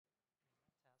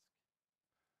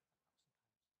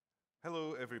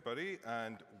Hello everybody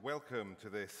and welcome to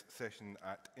this session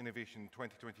at Innovation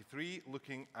 2023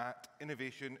 looking at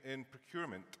innovation in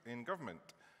procurement in government.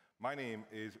 My name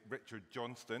is Richard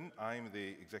Johnston. I'm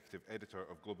the Executive Editor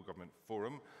of Global Government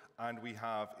Forum and we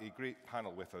have a great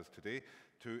panel with us today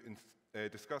to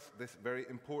discuss this very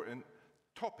important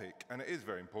topic. And it is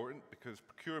very important because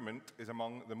procurement is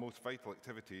among the most vital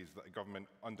activities that a government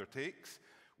undertakes.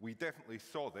 We definitely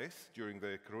saw this during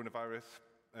the coronavirus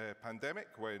pandemic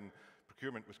when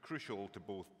procurement was crucial to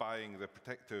both buying the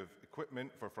protective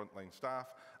equipment for frontline staff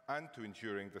and to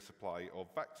ensuring the supply of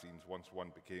vaccines once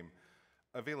one became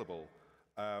available.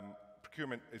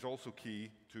 Procurement is also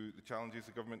key to the challenges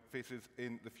the government faces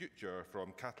in the future,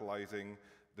 from catalysing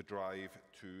the drive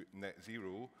to net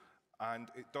zero, and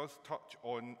it does touch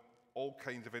on all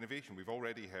kinds of innovation. We've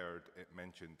already heard it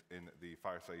mentioned in the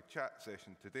fireside chat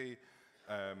session today,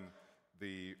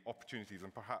 the opportunities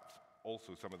and perhaps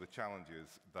also some of the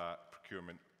challenges that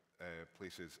procurement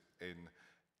places in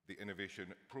the innovation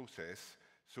process.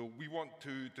 So we want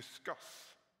to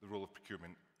discuss the role of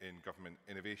procurement in government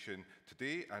innovation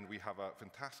today, and we have a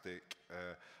fantastic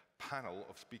panel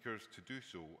of speakers to do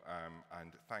so,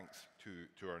 and thanks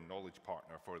to our knowledge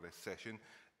partner for this session,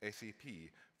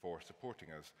 SAP, for supporting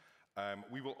us.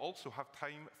 We will also have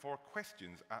time for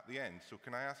questions at the end, so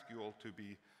can I ask you all to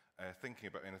be thinking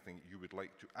about anything you would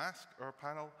like to ask our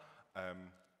panel,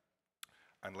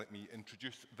 and let me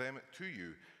introduce them to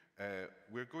you.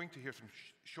 We're going to hear some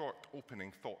short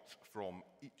opening thoughts from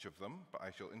each of them, but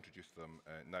I shall introduce them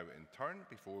now in turn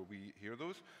before we hear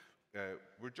those.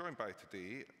 We're joined by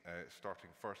today, starting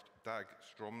first, Dag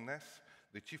Stromnes,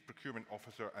 the Chief Procurement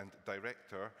Officer and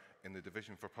Director in the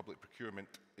Division for Public Procurement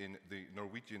in the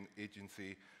Norwegian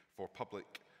Agency for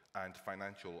Public and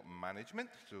Financial Management.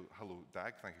 So hello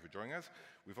Dag, thank you for joining us.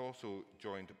 We've also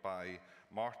joined by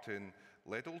Martin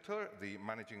Ledolter, the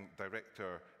Managing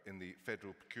Director in the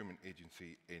Federal Procurement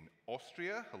Agency in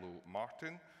Austria. Hello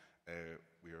Martin.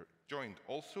 We are joined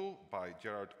also by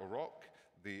Gerard O'Rourke,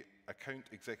 the Account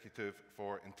Executive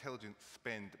for Intelligent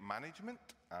Spend Management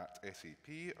at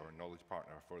SAP, our knowledge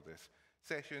partner for this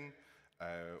session.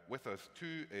 With us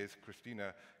too is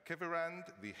Christina Kivirand,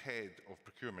 the Head of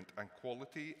Procurement and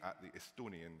Quality at the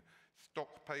Estonian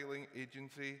Stockpiling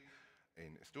Agency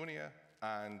in Estonia.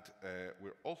 And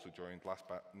we're also joined, last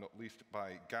but not least,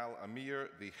 by Gal Amir,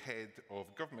 the Head of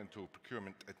Governmental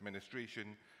Procurement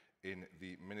Administration in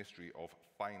the Ministry of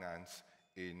Finance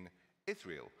in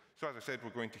Israel. So as I said, we're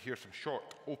going to hear some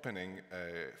short opening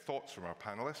thoughts from our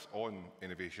panelists on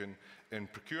innovation in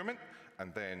procurement,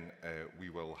 and then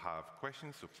we will have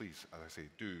questions. So please, as I say,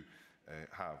 do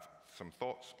have some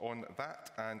thoughts on that.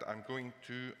 And I'm going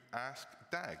to ask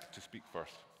Dag to speak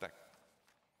first. Dag.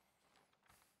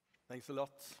 Thanks a lot,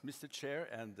 Mr. Chair,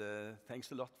 and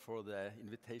thanks a lot for the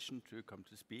invitation to come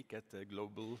to speak at the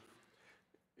Global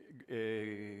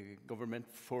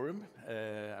Government Forum.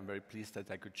 I'm very pleased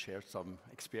that I could share some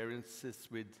experiences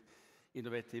with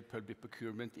innovative public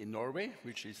procurement in Norway,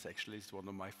 which is actually one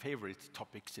of my favorite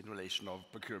topics in relation of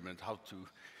procurement, how to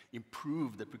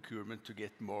improve the procurement to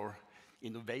get more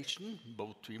innovation,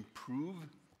 both to improve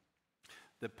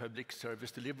the public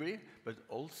service delivery, but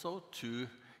also to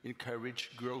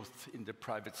encourage growth in the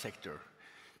private sector.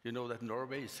 You know that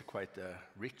Norway is quite a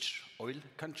rich oil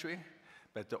country,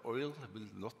 but the oil will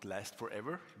not last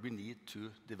forever. We need to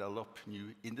develop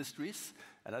new industries,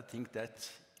 and I think that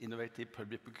innovative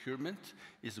public procurement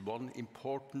is one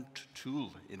important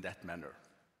tool in that manner.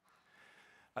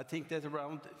 I think that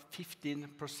around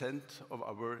 15% of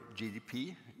our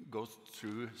GDP goes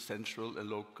through central and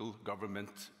local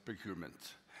government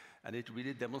procurement, and it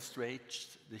really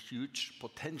demonstrates the huge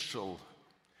potential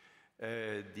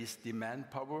this demand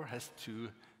power has to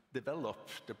develop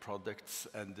the products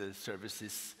and the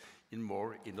services in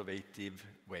more innovative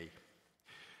way.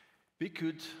 We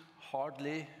could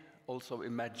hardly also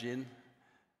imagine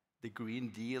the Green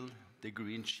Deal, the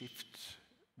green shift,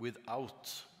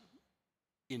 without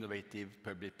innovative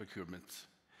public procurement.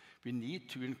 We need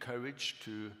to encourage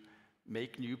to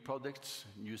make new products,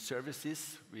 new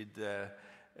services with a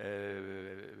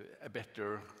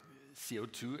better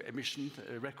CO2 emission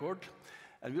record.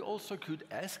 And we also could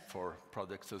ask for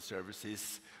products and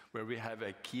services where we have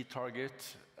a key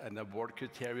target and award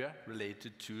criteria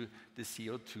related to the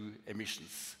CO2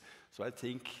 emissions. So I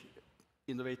think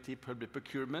innovative public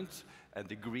procurement and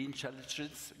the green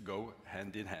challenges go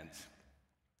hand in hand.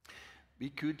 We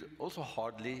could also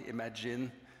hardly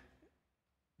imagine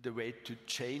the way to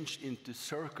change into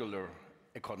circular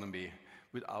economy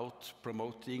without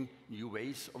promoting new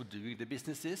ways of doing the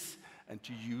businesses and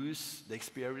to use the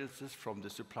experiences from the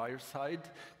supplier side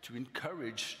to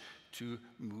encourage to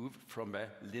move from a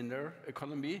linear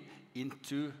economy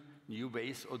into new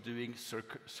ways of doing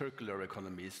circular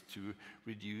economies to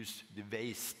reduce the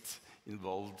waste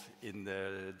involved in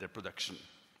the production.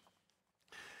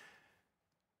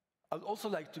 I'd also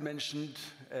like to mention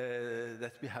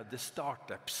that we have the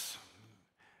startups.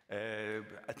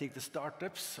 I think the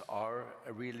startups are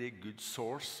a really good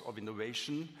source of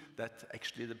innovation that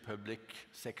actually the public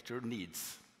sector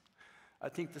needs. I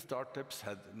think the startups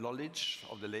have knowledge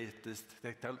of the latest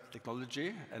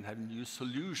technology and have new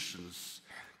solutions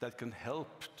that can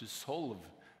help to solve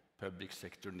public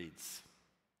sector needs.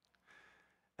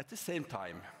 At the same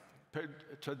time,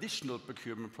 traditional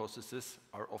procurement processes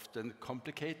are often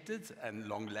complicated and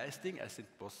long-lasting, as it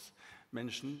was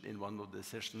mentioned in one of the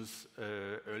sessions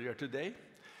earlier today.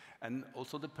 And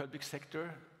also the public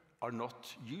sector are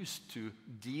not used to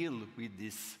deal with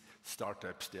these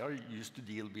startups. They are used to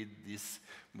deal with these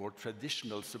more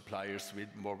traditional suppliers with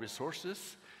more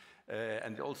resources,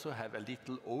 and they also have a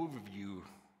little overview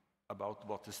about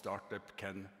what the startup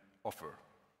can offer.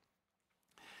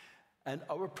 And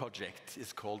our project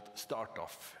is called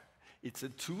StartOff. It's a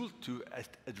tool to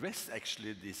address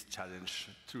actually this challenge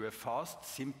through a fast,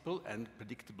 simple, and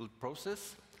predictable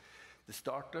process. The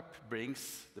startup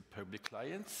brings the public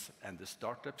clients and the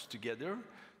startups together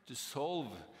to solve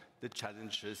the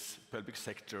challenges public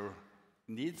sector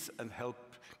needs and help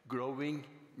growing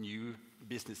new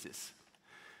businesses.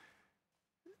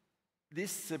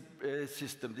 This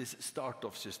system, this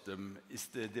StartOff system, is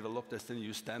developed as a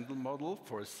new standard model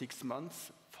for a 6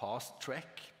 months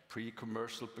fast-track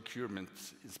pre-commercial procurement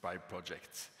inspired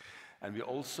projects. And we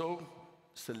also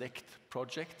select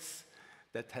projects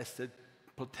that has the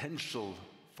potential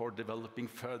for developing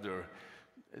further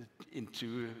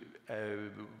into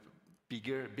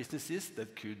bigger businesses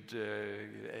that could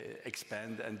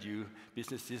expand and do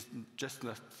businesses just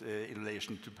not in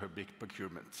relation to public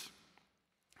procurement.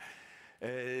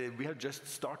 We have just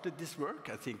started this work.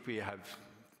 I think we have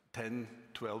 10,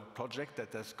 12 projects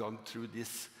that has gone through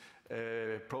this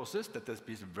process that has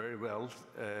been very well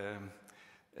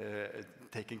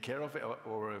taken care of,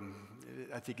 or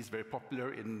I think it's very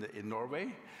popular in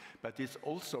Norway, but it's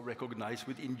also recognized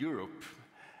within Europe.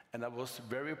 And I was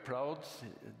very proud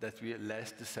that we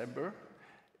last December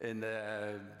in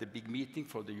the big meeting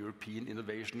for the European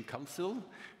Innovation Council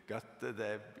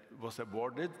was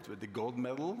awarded with the gold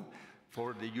medal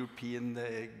for the European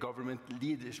Government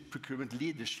Procurement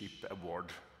Leadership Award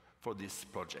for this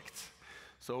project.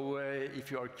 So if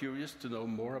you are curious to know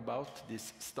more about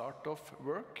this StartOff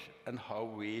work and how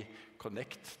we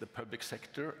connect the public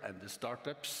sector and the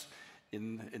startups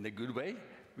in a good way,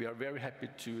 we are very happy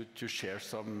to share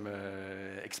some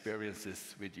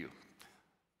experiences with you.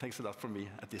 Thanks a lot from me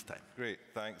at this time. Great,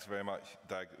 thanks very much,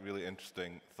 Dag. Really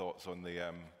interesting thoughts on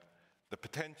the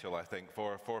potential, I think,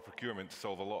 for procurement to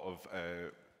solve a lot of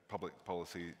public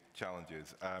policy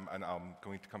challenges. And I'm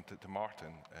going to come to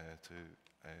Martin to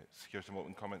hear some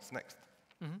open comments next.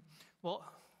 Mm-hmm. Well,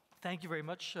 thank you very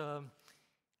much.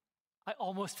 I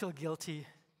almost feel guilty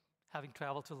having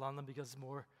traveled to London because it's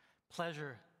more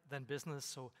pleasure than business,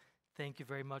 so thank you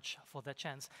very much for that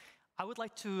chance. I would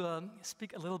like to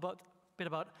speak a little bit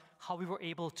about how we were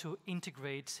able to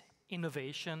integrate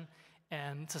innovation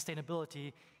and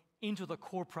sustainability into the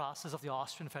core process of the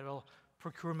Austrian Federal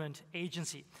Procurement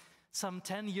Agency. Some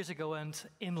 10 years ago, and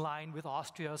in line with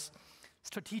Austria's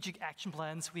strategic action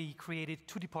plans, we created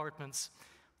 2 departments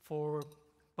for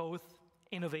both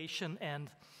innovation and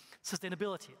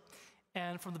sustainability.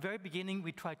 And from the very beginning,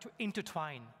 we tried to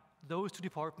intertwine those 2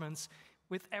 departments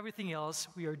with everything else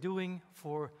we are doing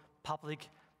for public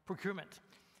procurement.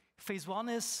 Phase 1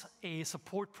 is a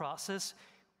support process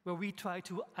where we try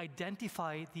to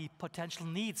identify the potential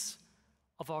needs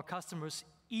of our customers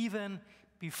even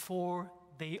before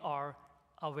they are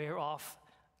aware of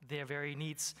their very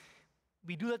needs.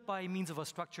 We do that by means of a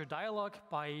structured dialogue,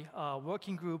 by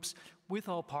working groups with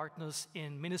our partners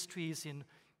in ministries, in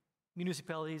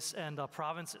municipalities and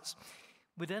provinces.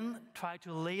 We then try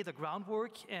to lay the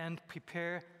groundwork and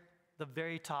prepare the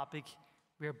very topic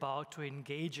we're about to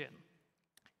engage in.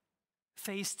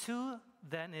 Phase 2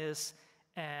 then is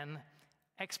an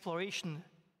exploration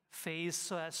phase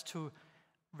so as to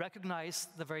recognize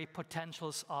the very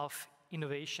potentials of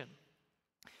innovation.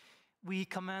 We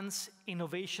commence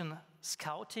innovation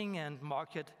scouting and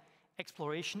market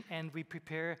exploration, and we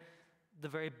prepare the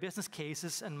very business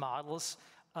cases and models,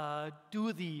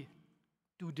 do the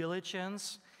due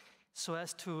diligence so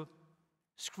as to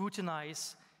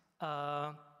scrutinize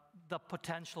the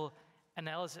potential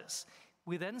analysis.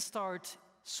 We then start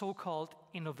so-called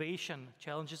innovation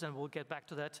challenges, and we'll get back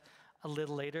to that a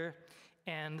little later,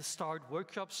 and start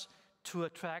workshops to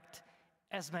attract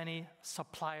as many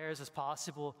suppliers as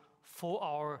possible for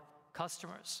our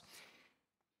customers.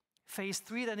 Phase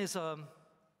 3 then is a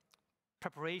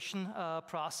preparation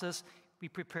process. We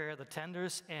prepare the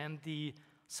tenders and the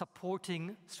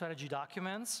supporting strategy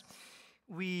documents.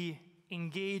 We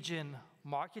engage in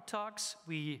market talks.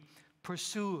 We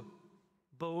pursue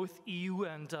both EU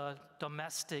and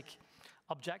domestic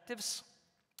objectives.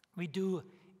 We do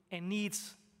a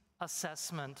needs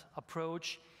assessment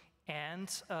approach, and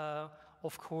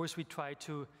of course we try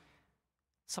to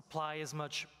supply as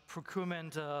much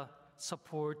procurement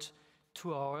support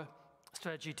to our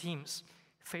strategy teams.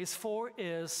 Phase 4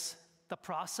 is the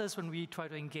process when we try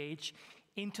to engage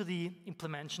into the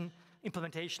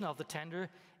implementation of the tender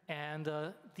and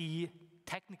the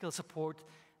technical support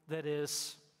that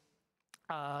is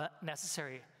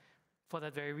necessary for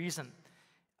that very reason.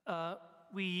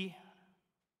 We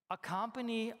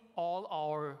accompany all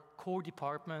our core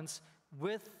departments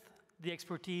with the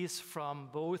expertise from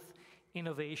both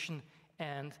innovation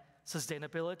and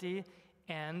sustainability,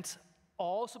 and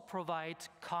also provide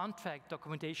contract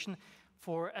documentation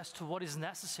as to what is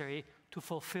necessary to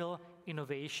fulfill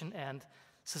innovation and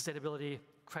sustainability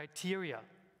criteria.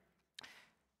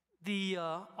 The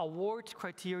award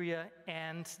criteria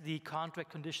and the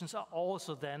contract conditions are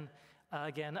also then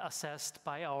again assessed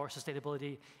by our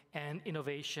sustainability and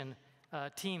innovation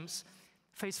teams.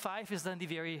 Phase 5 is then the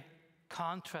very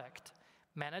contract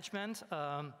management.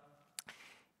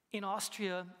 In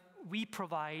Austria, we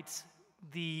provide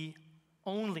the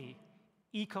only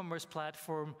e-commerce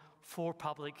platform for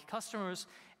public customers,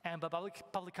 and by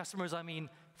public customers I mean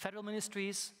federal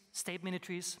ministries, state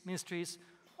ministries,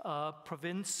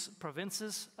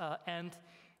 provinces, and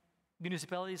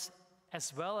municipalities,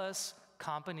 as well as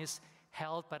companies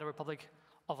held by the Republic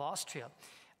of Austria.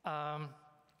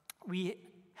 We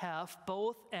have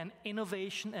both an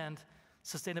innovation and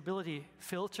sustainability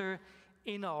filter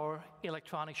in our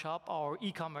electronic shop, our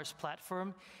e-commerce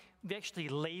platform. We actually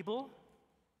label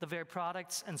the very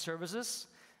products and services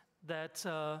that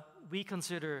we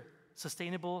consider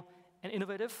sustainable and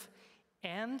innovative,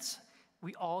 and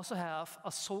we also have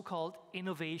a so-called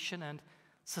innovation and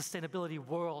sustainability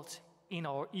world in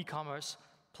our e-commerce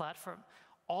platform.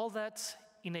 All that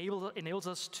enables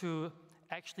us to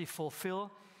actually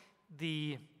fulfill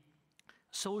the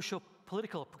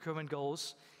socio-political procurement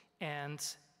goals and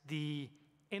the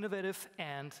innovative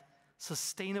and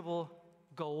sustainable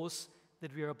goals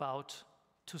that we are about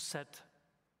to set.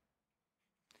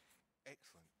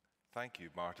 Excellent. Thank you,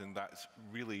 Martin. That's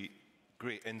really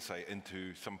great insight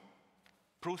into some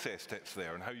process tips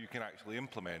there and how you can actually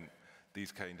implement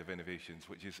these kind of innovations,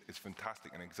 which is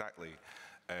fantastic and exactly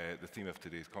the theme of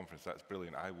today's conference. That's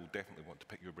brilliant. I will definitely want to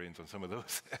pick your brains on some of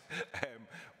those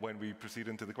when we proceed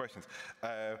into the questions.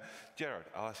 Gerard,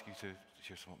 I'll ask you to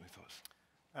share some of your thoughts.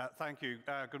 Thank you.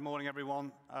 Good morning,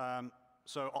 everyone.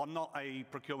 So I'm not a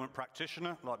procurement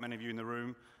practitioner, like many of you in the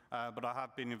room, but I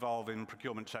have been involved in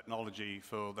procurement technology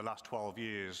for the last 12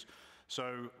 years.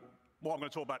 So what I'm going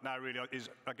to talk about now really is,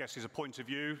 I guess, is a point of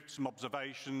view, some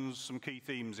observations, some key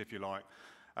themes, if you like.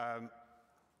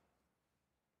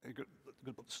 You could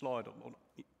put the slide on.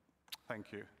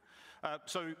 Thank you.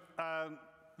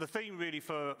 The theme really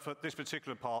for this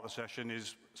particular part of the session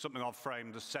is something I've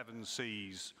framed as 7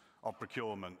 C's of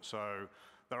procurement. So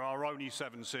there are only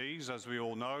 7 C's, as we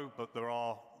all know, but there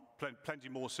are plenty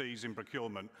more C's in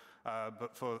procurement.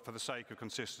 But for the sake of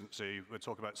consistency, we're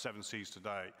talking about 7 C's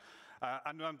today.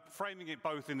 And I'm framing it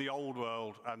both in the old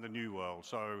world and the new world.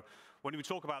 So when we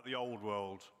talk about the old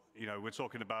world, you know, we're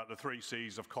talking about the 3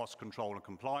 C's of cost, control, and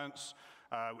compliance,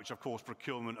 which of course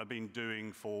procurement have been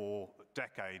doing for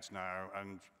decades now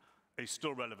and is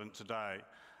still relevant today.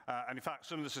 And in fact,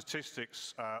 some of the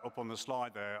statistics up on the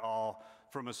slide there are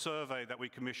from a survey that we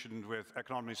commissioned with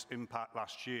Economist Impact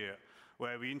last year,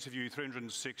 where we interviewed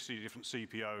 360 different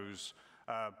CPOs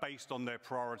based on their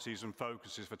priorities and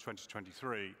focuses for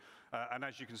 2023. And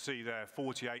as you can see there,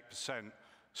 48%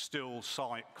 still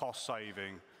cite cost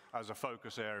saving as a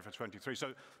focus area for 23.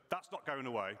 So that's not going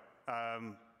away.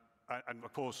 And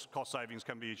of course, cost savings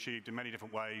can be achieved in many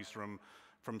different ways from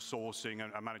sourcing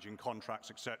and managing contracts,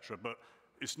 etc. But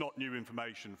it's not new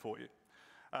information for you.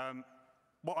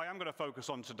 What I am going to focus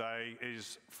on today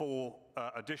is 4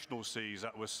 additional C's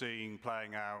that we're seeing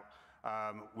playing out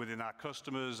within our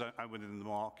customers and within the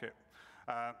market.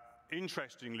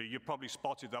 Interestingly, you probably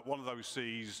spotted that one of those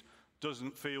C's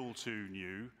doesn't feel too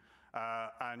new,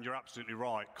 and you're absolutely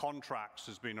right. Contracts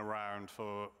has been around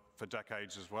for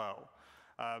decades as well.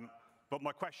 But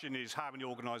my question is, how many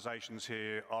organizations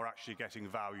here are actually getting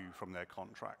value from their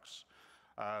contracts?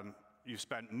 you've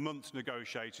spent months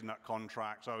negotiating that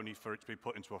contract only for it to be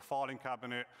put into a filing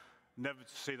cabinet, never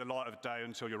to see the light of day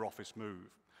until your office move.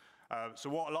 So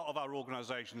what a lot of our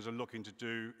organisations are looking to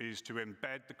do is to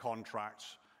embed the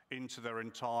contracts into their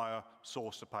entire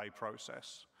source-to-pay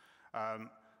process.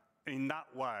 In that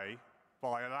way,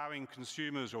 by allowing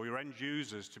consumers or your end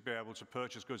users to be able to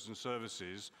purchase goods and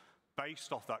services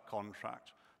based off that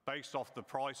contract, based off the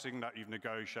pricing that you've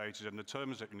negotiated and the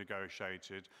terms that you've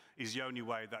negotiated, is the only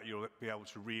way that you'll be able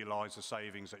to realise the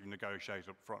savings that you negotiate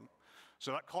up front.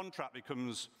 So that contract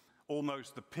becomes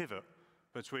almost the pivot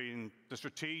between the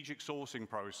strategic sourcing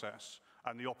process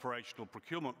and the operational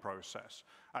procurement process,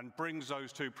 and brings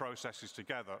those two processes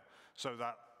together so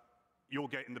that you're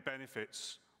getting the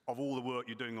benefits of all the work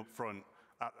you're doing up front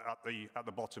at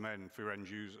the bottom end for your end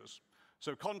users.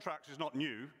 So contracts is not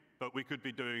new, but we could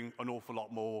be doing an awful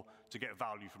lot more to get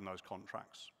value from those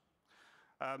contracts.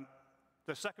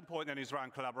 The second point then is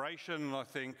around collaboration. I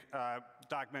think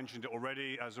Dag mentioned it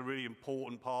already as a really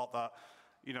important part that,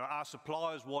 you know, our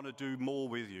suppliers want to do more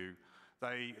with you.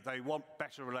 They want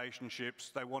better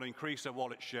relationships, they want to increase their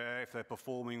wallet share if they're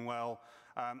performing well,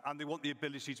 and they want the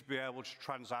ability to be able to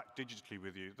transact digitally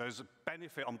with you. There's a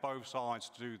benefit on both sides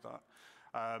to do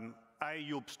that.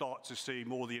 You'll start to see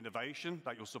more of the innovation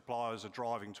that your suppliers are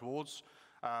driving towards,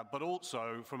 but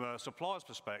also from a supplier's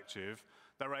perspective,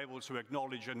 they're able to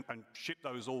acknowledge and ship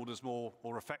those orders more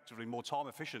effectively, more time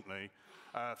efficiently,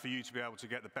 for you to be able to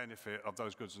get the benefit of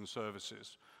those goods and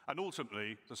services. And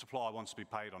ultimately, the supplier wants to be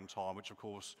paid on time, which of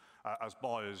course, as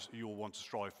buyers, you all want to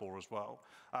strive for as well.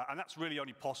 And that's really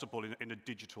only possible in a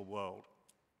digital world.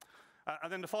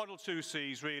 And then the final two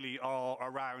C's really are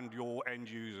around your end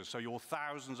users, so your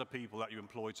thousands of people that you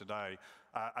employ today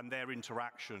and their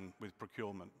interaction with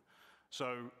procurement.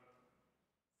 So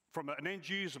from an end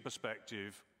user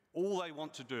perspective, all they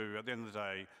want to do at the end of the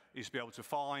day is be able to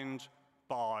find,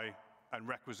 buy, and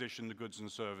requisition the goods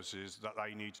and services that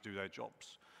they need to do their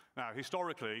jobs. Now,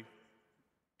 historically,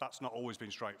 that's not always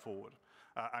been straightforward.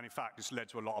 And in fact, it's led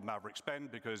to a lot of maverick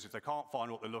spend, because if they can't find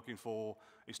what they're looking for,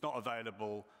 it's not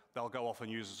available, they'll go off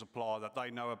and use a supplier that they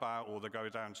know about, or they go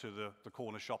down to the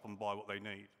corner shop and buy what they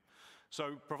need.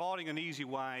 So providing an easy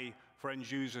way for end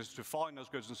users to find those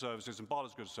goods and services and buy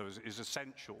those goods and services is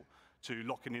essential to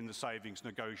locking in the savings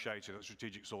negotiated at the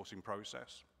strategic sourcing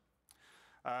process.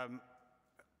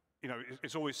 You know,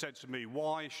 it's always said to me,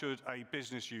 why should a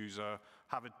business user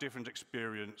have a different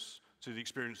experience to the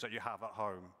experience that you have at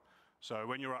home? So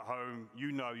when you're at home,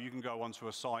 you know you can go onto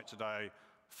a site today,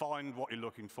 find what you're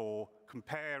looking for,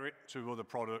 compare it to other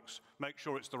products, make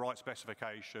sure it's the right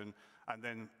specification, and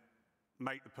then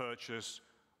make the purchase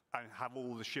and have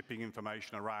all the shipping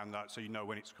information around that so you know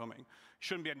when it's coming. It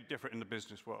shouldn't be any different in the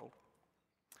business world.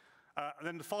 And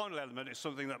then the final element is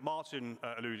something that Martin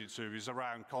alluded to, is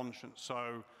around conscience.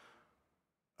 So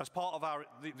as part of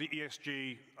the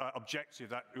ESG objective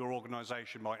that your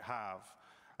organisation might have,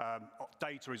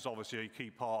 data is obviously a key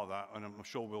part of that, and I'm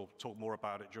sure we'll talk more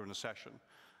about it during the session.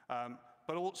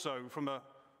 But also,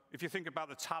 if you think about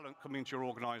the talent coming into your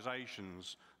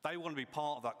organisations, they want to be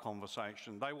part of that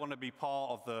conversation. They want to be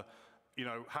part of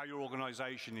how your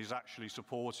organisation is actually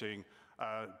supporting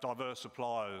diverse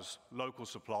suppliers, local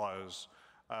suppliers,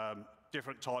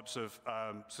 different types of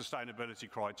sustainability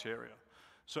criteria.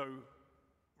 So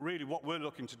really what we're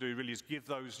looking to do really is give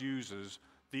those users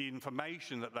the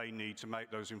information that they need to make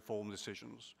those informed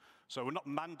decisions. So we're not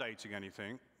mandating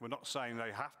anything. We're not saying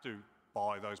they have to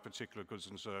buy those particular goods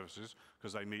and services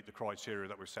because they meet the criteria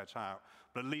that we've set out,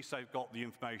 but at least they've got the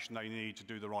information they need to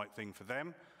do the right thing for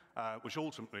them, which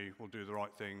ultimately will do the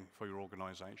right thing for your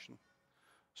organisation.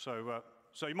 So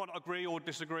you might not agree or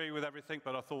disagree with everything,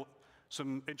 but I thought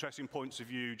some interesting points of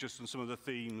view just on some of the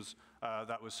themes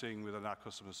that we're seeing within our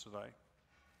customers today.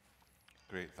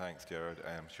 Great, thanks, Gerard.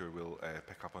 I'm sure we'll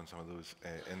pick up on some of those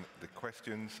in the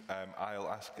questions. I'll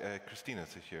ask Christina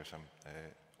to share some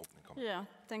opening comments. Yeah,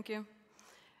 thank you.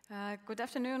 Good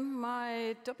afternoon.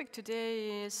 My topic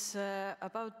today is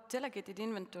about delegated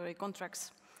inventory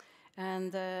contracts.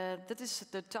 And that is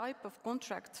the type of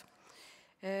contract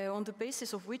on the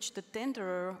basis of which the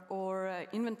tenderer or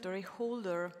inventory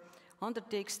holder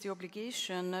undertakes the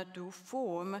obligation to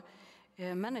form,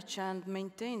 manage and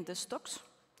maintain the stocks.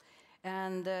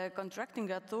 And the contracting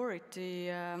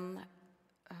authority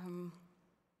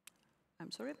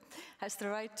has the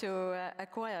right to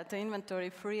acquire the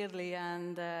inventory freely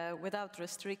and without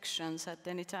restrictions at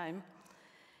any time.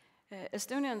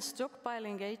 Estonian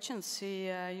Stockpiling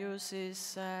Agency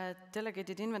uses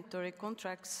delegated inventory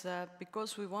contracts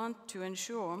because we want to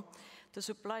ensure the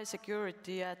supply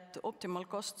security at optimal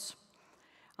costs.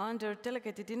 Under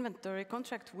delegated inventory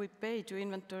contract, we pay to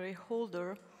inventory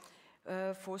holder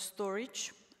for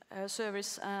storage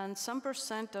service and some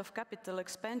 % of capital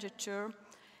expenditure,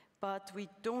 but we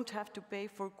don't have to pay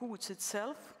for goods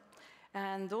itself.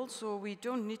 And also, we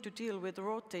don't need to deal with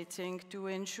rotating to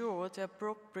ensure the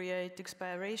appropriate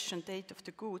expiration date of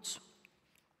the goods.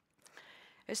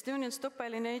 Estonian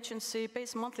Stockpiling Agency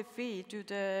pays monthly fee to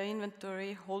the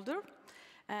inventory holder,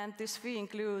 and this fee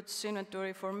includes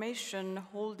inventory formation,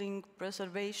 holding,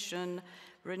 preservation,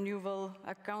 renewal,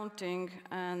 accounting,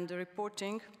 and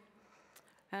reporting.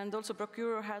 And also,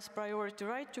 procurer has priority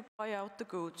right to buy out the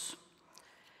goods.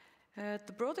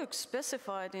 The products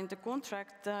specified in the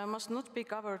contract must not be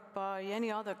covered by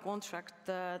any other contract.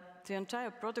 The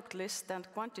entire product list and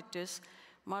quantities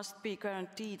must be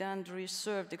guaranteed and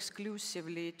reserved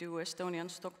exclusively to Estonian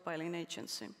Stockpiling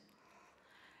Agency.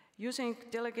 Using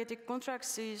delegated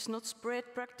contracts is not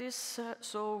spread practice,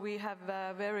 so we have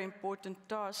a very important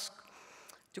task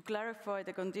to clarify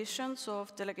the conditions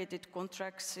of delegated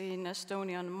contracts in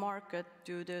Estonian market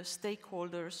to the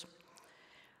stakeholders.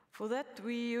 For that,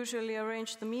 we usually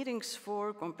arrange the meetings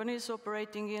for companies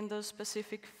operating in the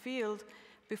specific field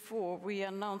before we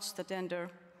announce the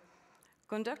tender.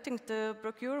 Conducting the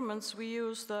procurements, we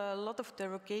used a lot of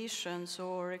derogations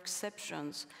or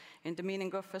exceptions in the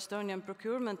meaning of Estonian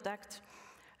Procurement Act,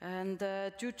 and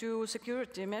due to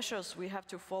security measures we have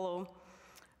to follow,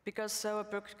 because our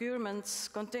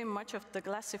procurements contain much of the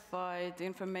classified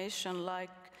information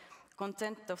like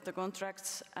content of the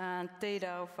contracts and data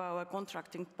of our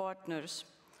contracting partners.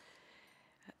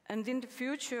 And in the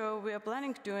future, we are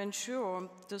planning to ensure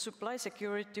the supply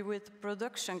security with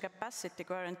production capacity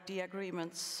guarantee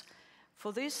agreements.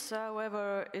 For this,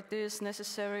 however, it is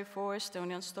necessary for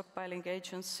Estonian Stockpiling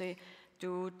Agency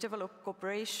to develop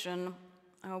cooperation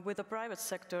with the private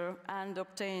sector and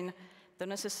obtain the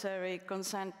necessary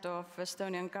consent of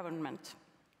Estonian government.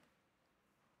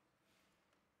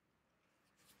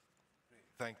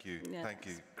 Thank you. Yes. Thank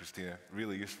you, Christina.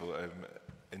 Really useful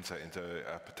insight into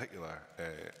a particular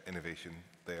innovation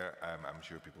there. I'm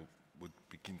sure people would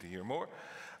be keen to hear more.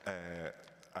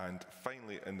 And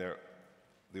finally, in the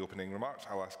opening remarks,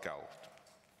 I'll ask Gal.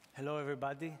 Hello,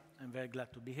 everybody. I'm very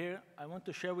glad to be here. I want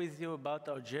to share with you about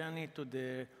our journey to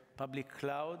the public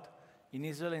cloud. In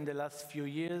Israel, in the last few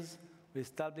years, we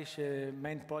established a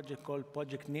main project called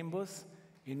Project Nimbus,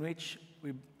 in which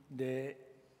the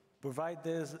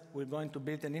providers were going to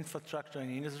build an infrastructure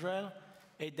in Israel,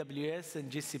 AWS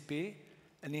and GCP.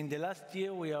 And in the last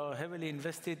year, we are heavily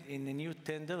invested in a new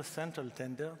tender, central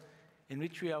tender, in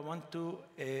which we want to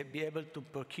be able to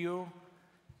procure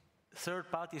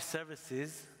third-party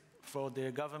services for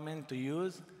the government to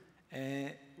use.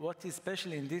 What is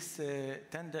special in this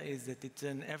tender is that it's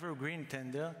an evergreen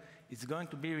tender. It's going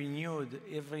to be renewed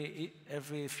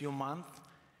every few months.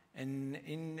 And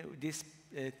in this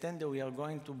tender, we are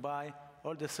going to buy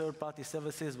all the third-party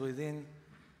services within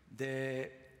the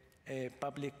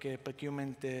public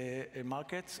procurement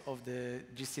markets of the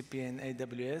GCP and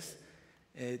AWS.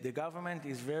 The government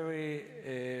is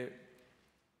very,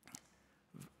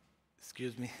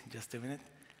 excuse me, just a minute.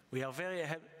 We are very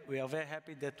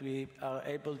happy that we are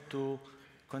able to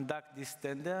conduct this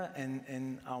tender,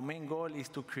 and our main goal is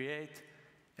to create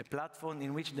a platform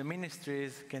in which the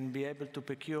ministries can be able to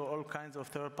procure all kinds of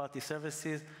third-party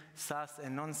services, SaaS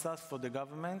and non-SaaS, for the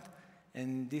government.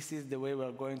 And this is the way we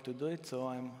are going to do it, so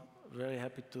I'm very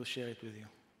happy to share it with you.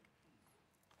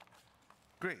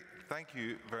 Great. Thank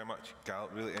you very much, Gal.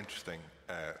 Really interesting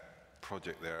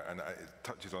project there, and it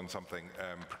touches on something,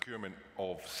 procurement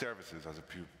of services as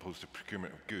opposed to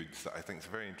procurement of goods, that I think is a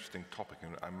very interesting topic,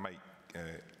 and I might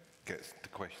get to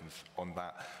questions on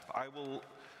that. But I will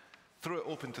throw it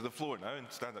open to the floor now and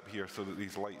stand up here so that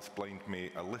these lights blind me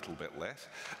a little bit less,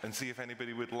 and see if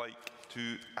anybody would like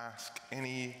to ask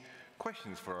any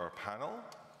questions for our panel.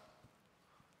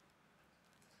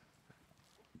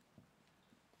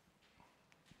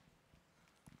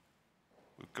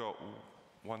 We've got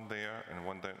one there and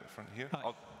one down at the front here.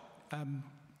 Hi.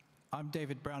 I'm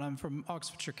David Brown. I'm from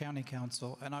Oxfordshire County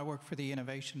Council, and I work for the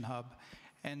Innovation Hub.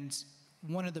 And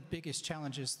one of the biggest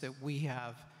challenges that we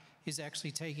have is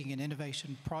actually taking an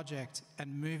innovation project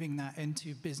and moving that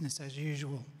into business as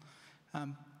usual.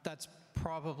 That's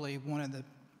probably one of the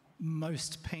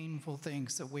most painful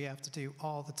things that we have to do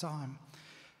all the time.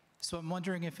 So I'm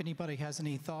wondering if anybody has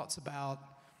any thoughts about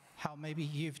how maybe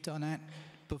you've done it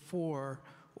before,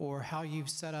 or how you've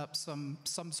set up some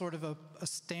sort of a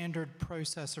standard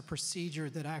process or procedure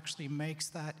that actually makes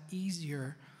that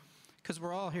easier. Because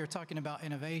we're all here talking about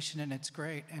innovation, and it's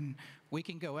great, and we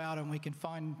can go out and we can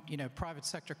find, private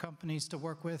sector companies to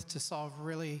work with to solve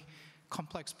really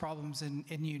complex problems in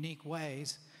unique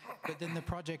ways, but then the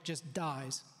project just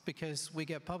dies because we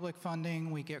get public funding,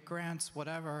 we get grants,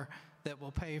 whatever, that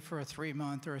will pay for a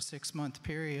 3-month or a 6-month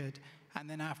period. And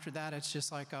then after that, it's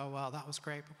just like, oh, well, that was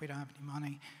great, but we don't have any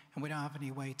money, and we don't have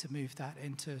any way to move that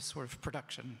into sort of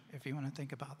production, if you want to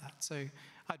think about that. So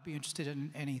I'd be interested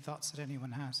in any thoughts that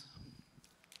anyone has.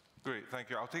 Great, thank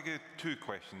you. I'll take 2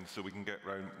 questions so we can get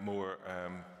round more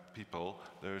people.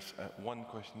 There's one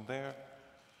question there.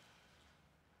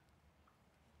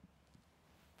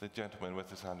 The gentleman with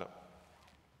his hand up.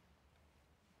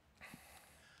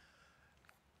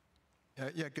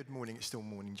 Yeah, good morning. It's still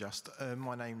morning just.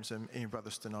 My name's Ian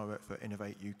Brotherston. I work for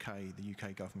Innovate UK, the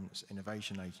UK government's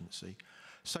innovation agency.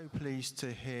 So pleased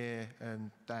to hear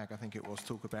Dag, I think it was,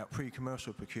 talk about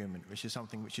pre-commercial procurement, which is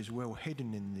something which is well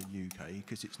hidden in the UK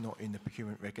because it's not in the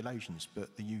procurement regulations,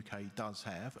 but the UK does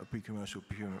have a pre-commercial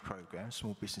procurement programme,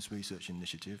 Small Business Research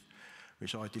Initiative,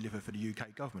 which I deliver for the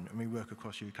UK government, and we work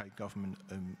across UK government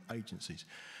agencies.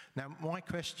 Now, my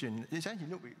question is actually a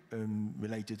little bit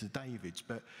related to David's,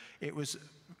 but it was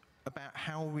about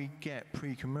how we get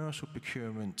pre-commercial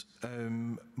procurement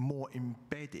more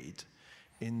embedded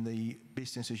in the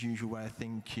business as usual way of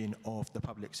thinking of the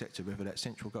public sector, whether that's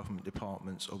central government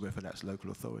departments or whether that's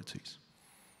local authorities.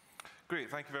 Great,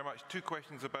 thank you very much. 2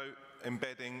 questions about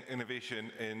embedding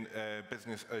innovation in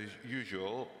business as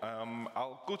usual.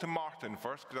 I'll go to Martin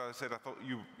first, because as I said, I thought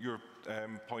your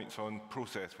points on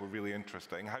process were really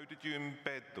interesting. How did you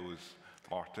embed those,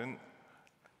 Martin?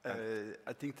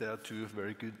 I think there are 2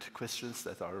 very good questions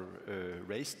that are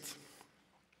raised.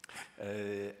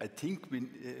 I think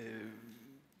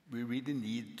we really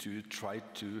need to try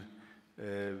to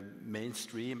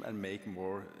mainstream and make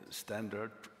more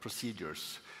standard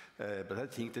procedures. But I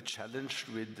think the challenge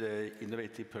with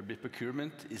innovative public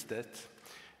procurement is that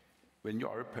when you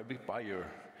are a public buyer,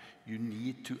 you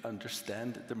need to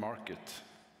understand the market.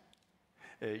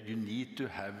 You need to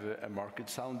have a market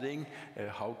sounding.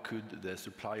 How could the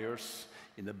suppliers,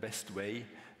 in the best way,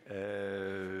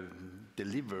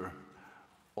 deliver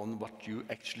on what you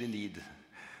actually need?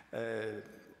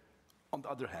 On the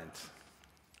other hand,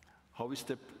 how is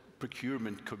the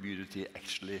procurement community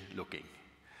actually looking?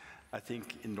 I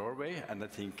think in Norway, and I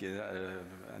think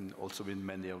and also in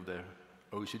many of the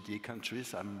OECD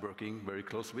countries I'm working very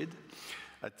close with,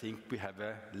 I think we have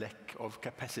a lack of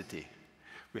capacity.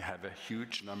 We have a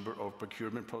huge number of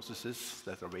procurement processes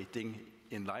that are waiting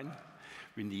in line.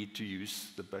 We need to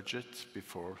use the budget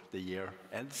before the year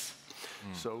ends.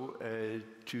 So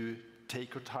to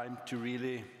take your time to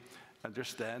really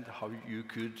understand how you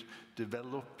could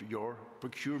develop your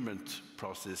procurement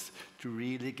process to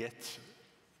really get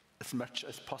as much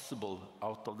as possible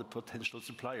out of the potential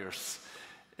suppliers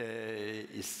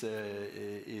is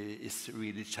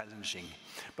really challenging.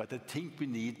 But I think we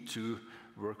need to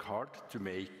work hard to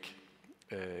make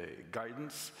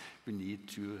guidance. We need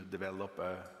to develop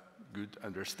a good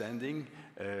understanding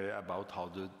about how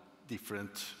the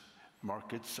different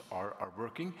markets are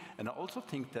working. And I also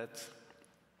think that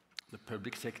the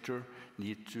public sector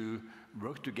need to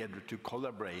work together to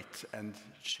collaborate and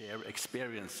share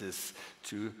experiences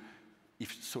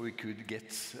so we could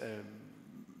get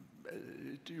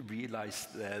to realize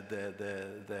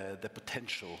the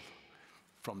potential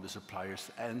from the suppliers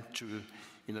and to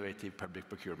innovative public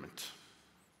procurement.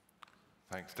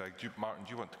 Thanks, Dag. Martin,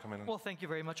 do you want to come in? Well, thank you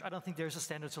very much. I don't think there's a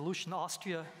standard solution.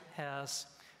 Austria has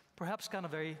perhaps gone a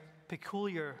very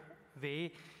peculiar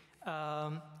way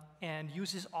and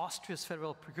uses Austria's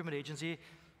Federal Procurement Agency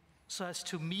so as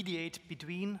to mediate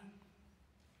between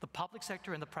the public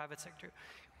sector and the private sector.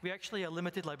 We're actually a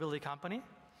limited liability company,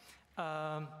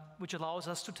 which allows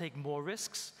us to take more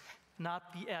risks,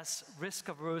 not be as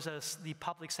risk-averse as the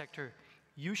public sector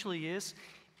usually is,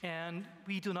 and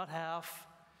we do not have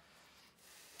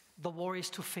the worries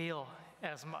to fail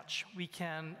as much. We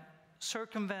can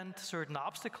circumvent certain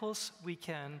obstacles, we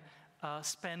can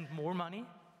spend more money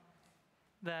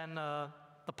than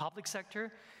the public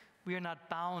sector. We are not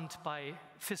bound by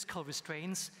fiscal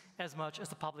restraints as much as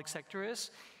the public sector is.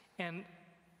 And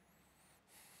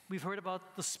we've heard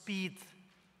about the speed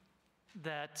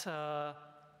that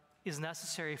is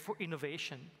necessary for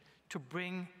innovation to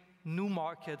bring new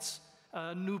markets,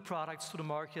 new products to the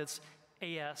markets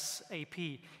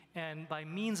ASAP. And by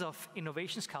means of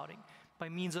innovation scouting, by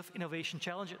means of innovation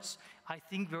challenges, I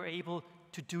think we're able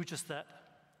to do just that.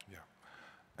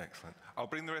 Excellent. I'll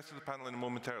bring the rest of the panel in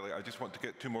momentarily. I just want to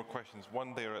get 2 more questions.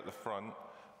 One there at the front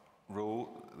row,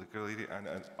 the girl lady, and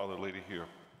other lady here.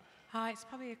 Hi, it's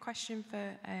probably a question for,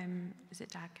 is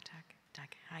it Dag?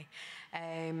 Hi.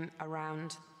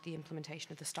 Around the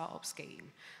implementation of the startup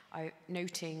scheme.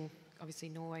 Noting obviously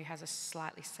Norway has a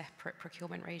slightly separate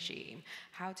procurement regime.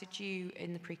 How did you,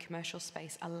 in the pre-commercial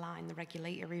space, align the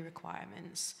regulatory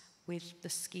requirements with the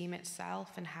scheme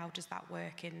itself, and how does that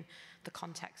work in the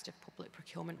context of public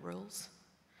procurement rules?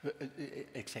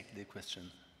 Exactly the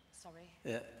question. Sorry.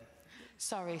 Yeah.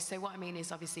 Sorry, so what I mean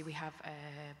is obviously we have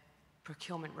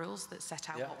procurement rules that set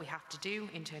out what we have to do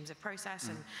in terms of process,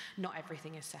 and not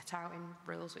everything is set out in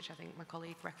rules, which I think my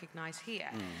colleague recognised here.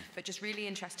 But just really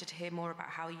interested to hear more about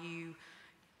how you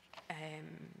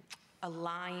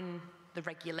align the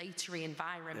regulatory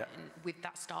environment with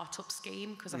that startup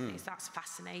scheme, because I think that's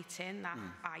fascinating, that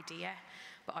idea.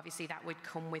 But obviously that would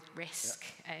come with risk.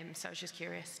 So I was just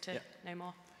curious to know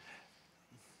more.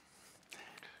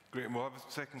 Great, and we'll have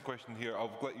a second question here.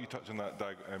 I'll let you touch on that,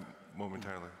 Dag,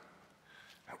 momentarily.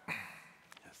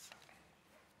 Yes.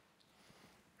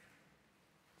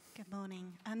 Good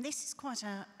morning. This is quite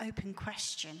an open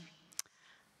question.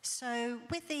 So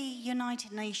with the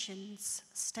United Nations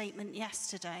statement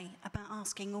yesterday about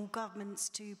asking all governments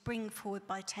to bring forward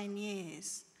by 10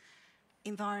 years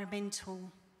environmental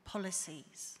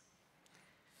policies,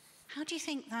 how do you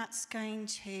think that's going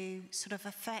to sort of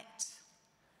affect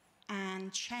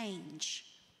and change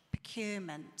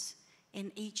procurement in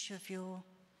each of your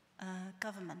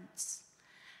governments?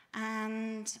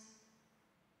 And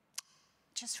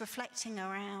just reflecting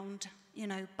around, you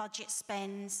know, budget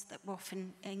spends that we're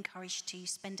often encouraged to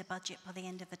spend a budget by the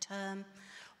end of a term,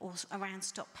 or around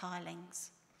stockpilings.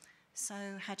 So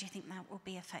how do you think that will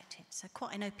be affected? So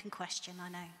quite an open question, I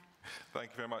know.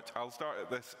 Thank you very much. I'll start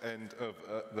at this end of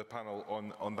the panel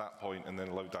on that point, and then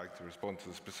allow Dag to respond to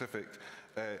the specifics.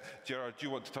 Gerard, do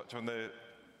you want to touch on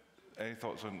any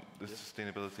thoughts on the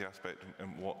sustainability aspect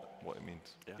and what it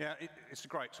means? Yeah, it's a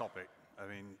great topic. I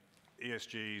mean,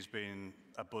 ESG has been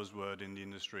a buzzword in the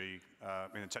industry,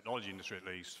 in the technology industry at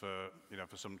least, for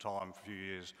some time, for a few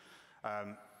years.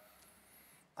 And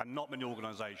not many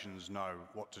organisations know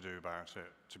what to do about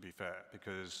it, to be fair,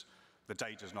 because the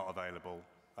data's not available.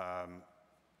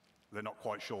 They're not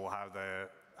quite sure how they're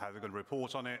going to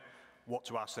report on it, what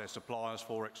to ask their suppliers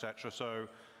for, etc. So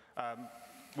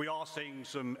we are seeing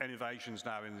some innovations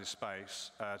now in this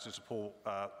space to support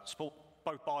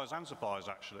both buyers and suppliers,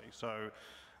 actually. So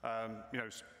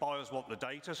buyers want the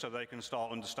data so they can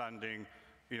start understanding,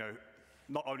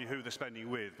 not only who they're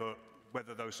spending with, but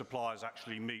whether those suppliers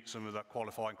actually meet some of that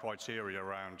qualifying criteria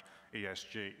around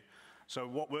ESG. So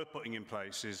what we're putting in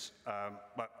place is,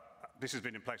 this has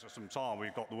been in place for some time.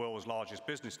 We've got the world's largest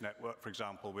business network, for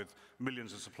example, with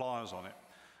millions of suppliers on it.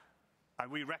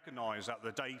 And we recognise that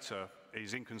the data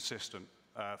is inconsistent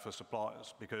for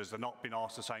suppliers because they're not being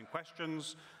asked the same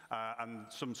questions, and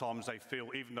sometimes they feel,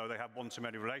 even though they have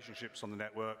one-to-many relationships on the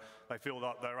network, they feel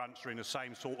that they're answering the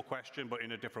same sort of question but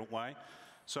in a different way.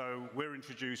 So we're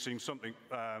introducing something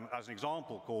as an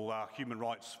example called our Human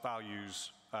Rights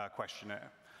Values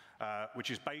Questionnaire,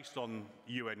 which is based on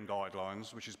UN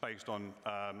guidelines, which is based on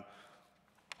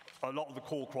a lot of the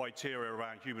core criteria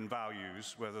around human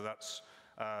values, whether that's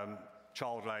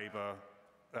child labour,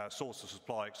 source of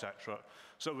supply, etc.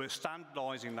 So we're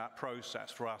standardising that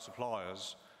process for our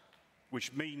suppliers,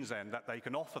 which means then that they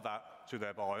can offer that to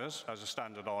their buyers as a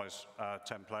standardised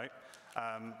template,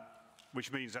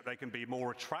 which means that they can be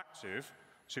more attractive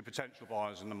to potential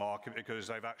buyers in the market because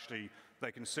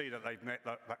they can see that they've met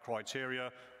that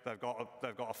criteria. They've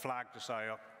got a flag to say,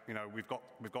 we've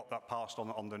got that passed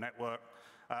on the network.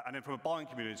 And then from a buying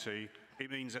community, it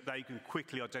means that they can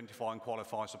quickly identify and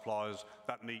qualify suppliers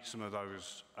that meet some of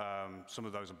those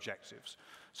objectives.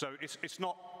 So it's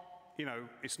not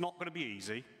going to be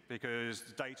easy because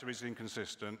the data is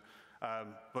inconsistent.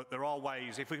 But there are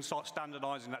ways, if we can start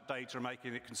standardising that data and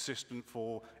making it consistent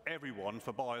for everyone,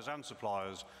 for buyers and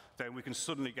suppliers, then we can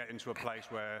suddenly get into a place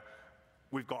where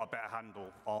we've got a better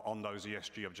handle on those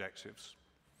ESG objectives.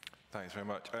 Thanks very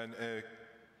much. And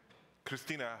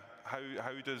Christina, how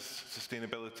does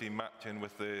sustainability match in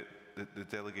with the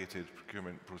delegated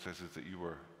procurement processes that you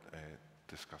were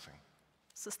discussing?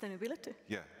 Sustainability?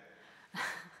 Yeah.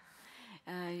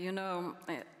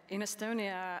 In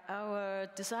Estonia, our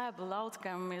desirable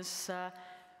outcome is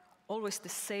always the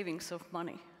savings of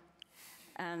money.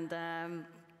 And,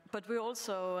 but we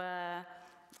also,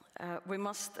 we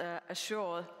must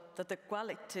assure that the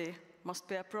quality must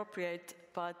be appropriate,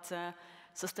 but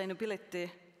sustainability,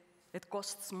 it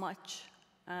costs much.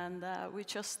 And we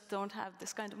just don't have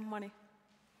this kind of money.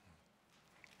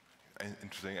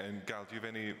 Interesting. And Gal, do you have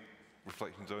any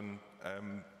reflections on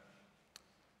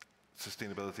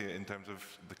sustainability in terms of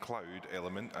the cloud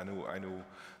element? I know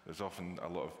there's often a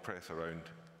lot of press around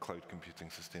cloud computing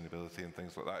sustainability and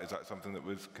things like that. Is that something that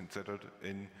was considered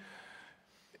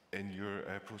in your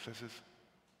processes?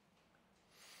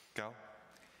 Gal?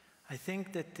 I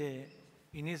think that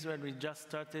in Israel we just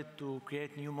started to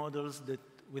create new models that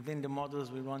within the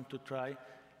models we want to try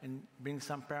and bring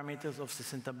some parameters of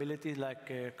sustainability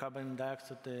like carbon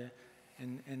dioxide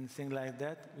and things like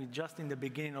that. We're just in the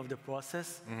beginning of the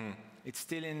process. Mm-hmm. It's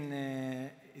still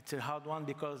it's a hard one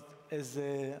because, as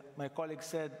my colleague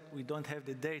said, we don't have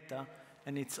the data,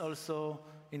 and it's also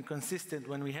inconsistent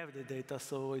when we have the data.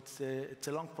 So it's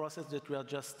a long process that we are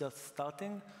just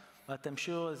starting. But I'm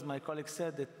sure, as my colleague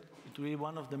said, that it will be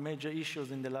one of the major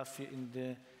issues in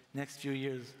the next few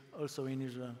years, also in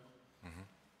Israel. Mm-hmm.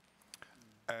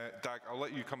 Dag, I'll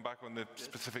let you come back on the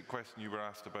specific question you were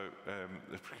asked about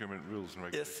the procurement rules and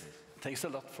regulations. Yes, thanks a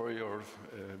lot for your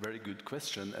very good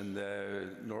question. And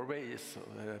Norway is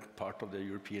part of the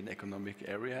European Economic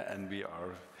Area, and we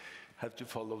have to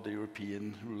follow the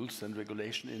European rules and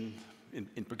regulation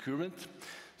in procurement.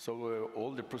 So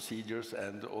all the procedures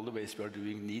and all the ways we are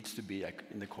doing needs to be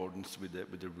in accordance with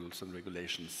the rules and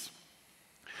regulations.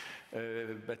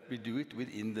 But we do it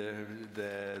within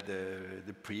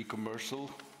the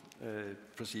pre-commercial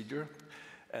procedure,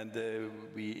 and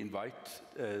we invite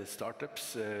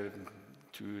startups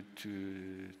to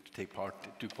take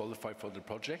part, to qualify for the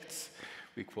projects.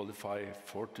 We qualify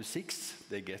 4 to 6.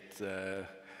 They get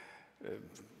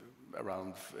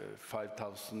around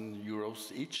 5,000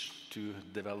 euros each to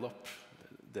develop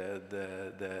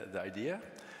the idea,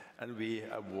 and we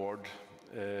award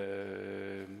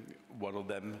one of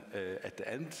them at the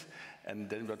end, and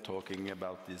then we're talking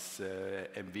about this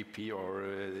MVP or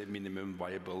minimum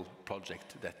viable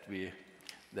project that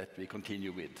we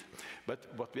continue with. But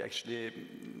what we actually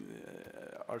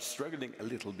are struggling a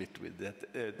little bit with,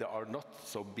 that there are not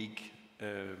so big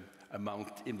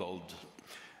amount involved,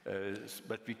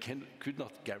 but we could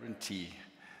not guarantee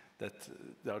that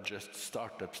there are just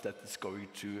startups that is going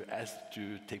to ask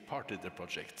to take part in the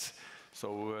projects.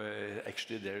 So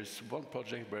actually there's one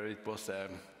project where it was a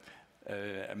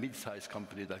mid-sized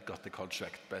company that got the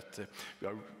contract, but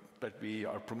we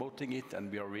are promoting it,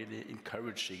 and we are really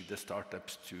encouraging the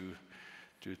startups to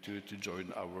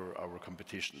join our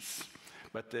competitions.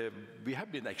 But we have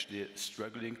been actually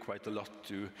struggling quite a lot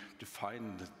to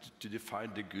define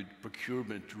the good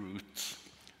procurement route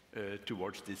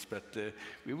towards this, but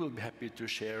we will be happy to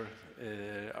share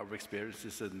our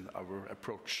experiences and our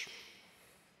approach.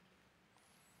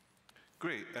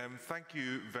 Great, thank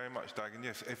you very much, Dag. And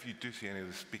yes, if you do see any of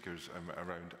the speakers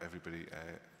around, everybody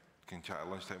can chat at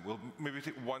lunchtime. We'll maybe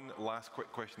take one last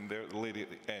quick question there, the lady at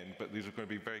the end, but these are going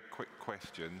to be very quick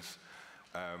questions,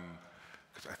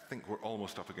 because I think we're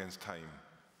almost up against time.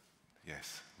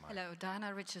 Yes. Hello,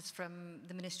 Diana Richards from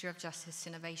the Ministry of Justice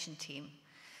Innovation Team.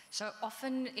 So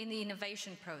often in the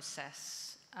innovation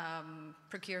process,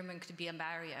 procurement could be a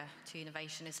barrier to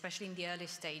innovation, especially in the early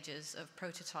stages of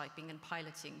prototyping and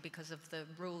piloting, because of the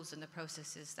rules and the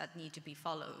processes that need to be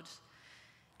followed.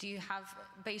 Do you have,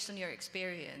 based on your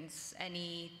experience,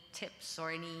 any tips or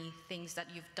any things that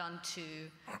you've done to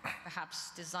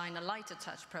perhaps design a lighter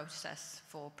touch process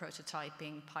for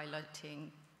prototyping,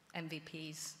 piloting,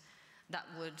 MVPs that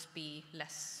would be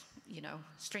less,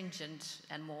 stringent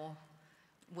and more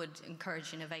would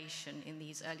encourage innovation in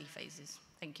these early phases?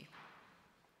 Thank you.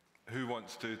 Who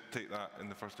wants to take that in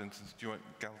the first instance? Do you want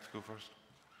Gal to go first?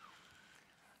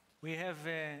 We have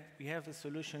a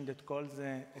solution that calls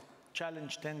a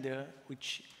challenge tender,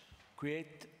 which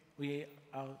we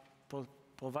are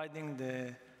providing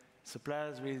the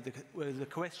suppliers with a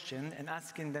question and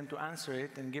asking them to answer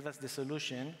it and give us the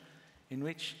solution, in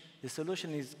which the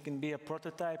solution can be a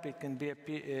prototype, it can be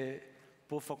a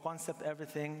proof of concept,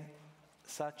 everything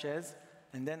such as,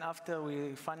 and then after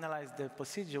we finalize the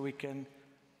procedure, we can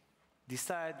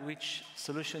decide which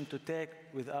solution to take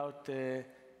without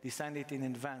deciding it in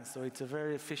advance. So it's a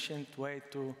very efficient way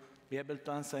to be able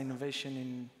to answer innovation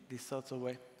in this sort of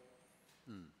way.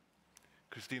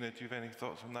 Christina, do you have any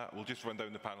thoughts on that? We'll just run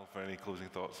down the panel for any closing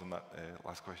thoughts on that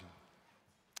last question.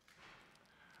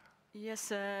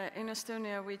 Yes, in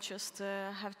Estonia we just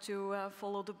have to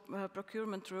follow the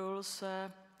procurement rules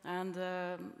and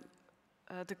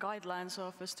the guidelines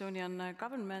of Estonian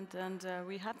government, and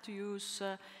we have to use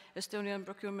Estonian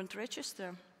procurement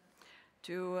register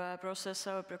to process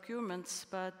our procurements,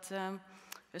 but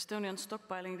Estonian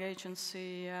stockpiling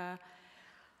agency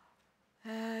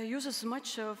uses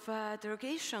much of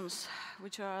derogations,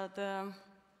 which are the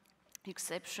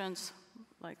exceptions,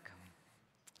 like.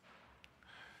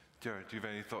 Jared, do you have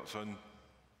any thoughts on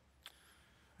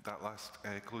that last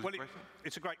closing question?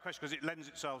 It's a great question because it lends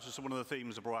itself to one of the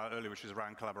themes I brought out earlier, which is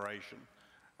around collaboration.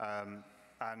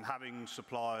 And having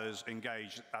suppliers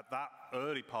engaged at that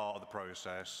early part of the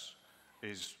process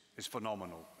is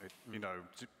phenomenal. You know,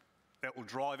 it will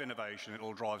drive innovation, it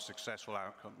will drive successful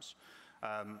outcomes.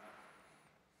 And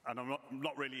I'm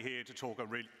not really here to talk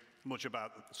much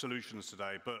about solutions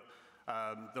today, but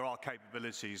there are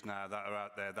capabilities now that are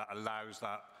out there that allows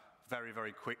that very,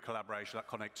 very quick collaboration, that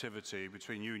connectivity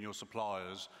between you and your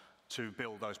suppliers to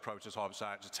build those prototypes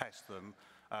out, to test them,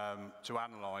 to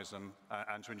analyse them,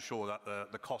 and to ensure that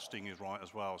the costing is right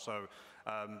as well. So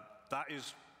that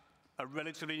is a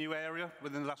relatively new area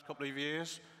within the last couple of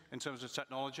years in terms of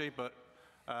technology, but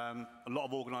a lot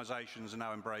of organisations are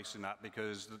now embracing that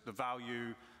because the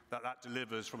value that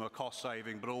delivers from a cost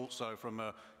saving, but also from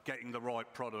getting the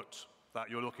right product that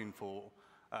you're looking for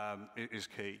is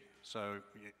key. So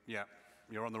yeah,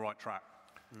 you're on the right track.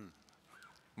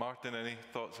 Martin, any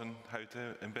thoughts on how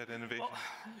to embed innovation? Well,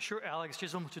 sure, Alex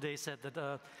Chisholm today said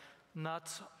that not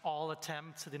all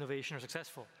attempts at innovation are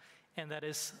successful, and that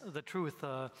is the truth.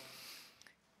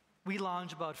 We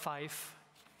launch about 5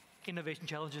 innovation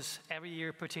challenges every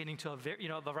year pertaining to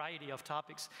a variety of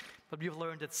topics, but we've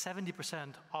learned that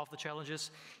 70% of the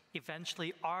challenges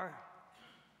eventually are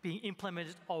being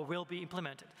implemented or will be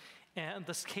implemented, and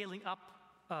the scaling up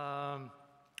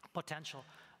potential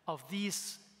of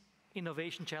these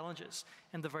innovation challenges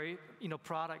and the very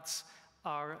products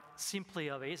are simply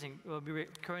amazing. We're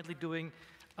currently doing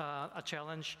a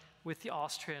challenge with the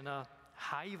Austrian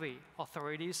highway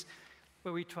authorities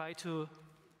where we try to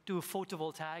do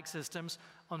photovoltaic systems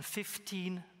on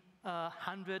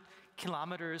 1,500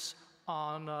 kilometers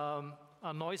on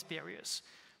noise barriers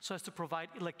so as to provide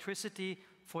electricity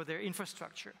for their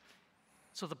infrastructure.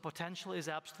 So the potential is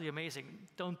absolutely amazing.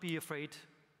 Don't be afraid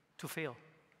to fail.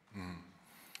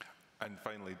 And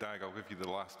finally, Dag, I'll give you the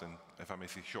last, and if I may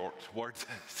say, short words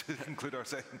to conclude our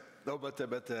session. No, but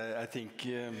I think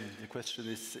the question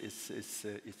is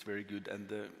very good,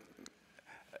 and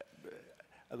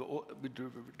I would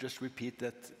just repeat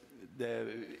that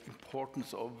the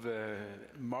importance of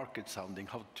market sounding,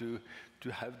 how to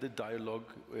have the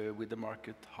dialogue with the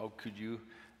market, how could you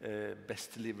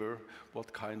best deliver,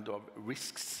 what kind of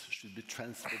risks should be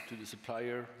transferred to the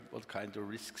supplier, what kind of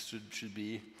risks should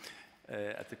be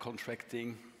at the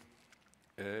contracting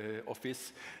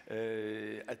office.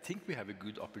 I think we have a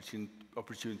good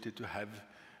opportunity to have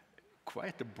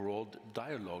quite a broad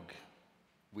dialogue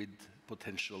with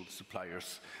potential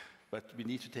suppliers, but we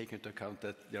need to take into account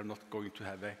that they are not going to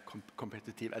have a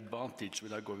competitive advantage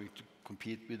when they are going to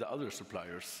compete with the other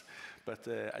suppliers. But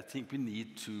I think we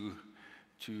need to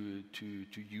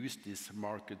use this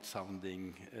market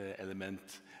sounding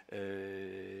element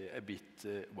a bit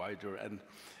wider, and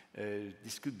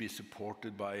this could be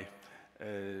supported by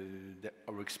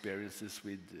our experiences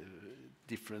with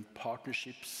different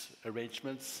partnerships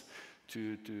arrangements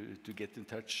to get in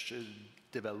touch,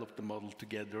 develop the model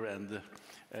together, and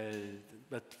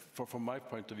but from my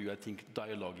point of view, I think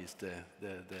dialogue is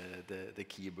the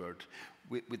key word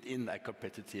within a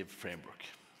competitive framework.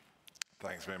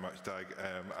 Thanks very much, Dag.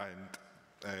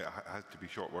 It has to be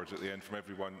short words at the end from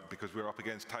everyone because we're up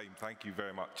against time. Thank you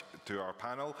very much to our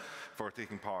panel for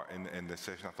taking part in this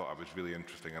session. I thought it was really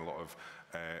interesting, a lot of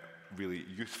really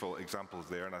useful examples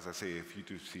there. And as I say, if you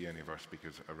do see any of our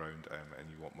speakers around and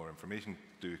you want more information,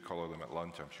 do collar them at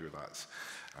lunch. I'm sure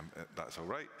that's all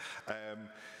right.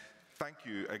 Thank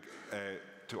you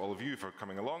to all of you for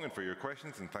coming along and for your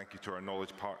questions, and thank you to our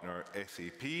knowledge partner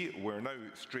SAP. We're now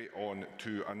straight on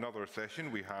to another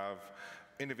session. We have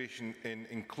innovation in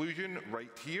inclusion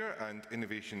right here and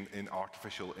innovation in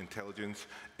artificial intelligence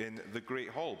in the Great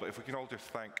Hall. But if we can all just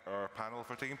thank our panel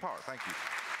for taking part. Thank you.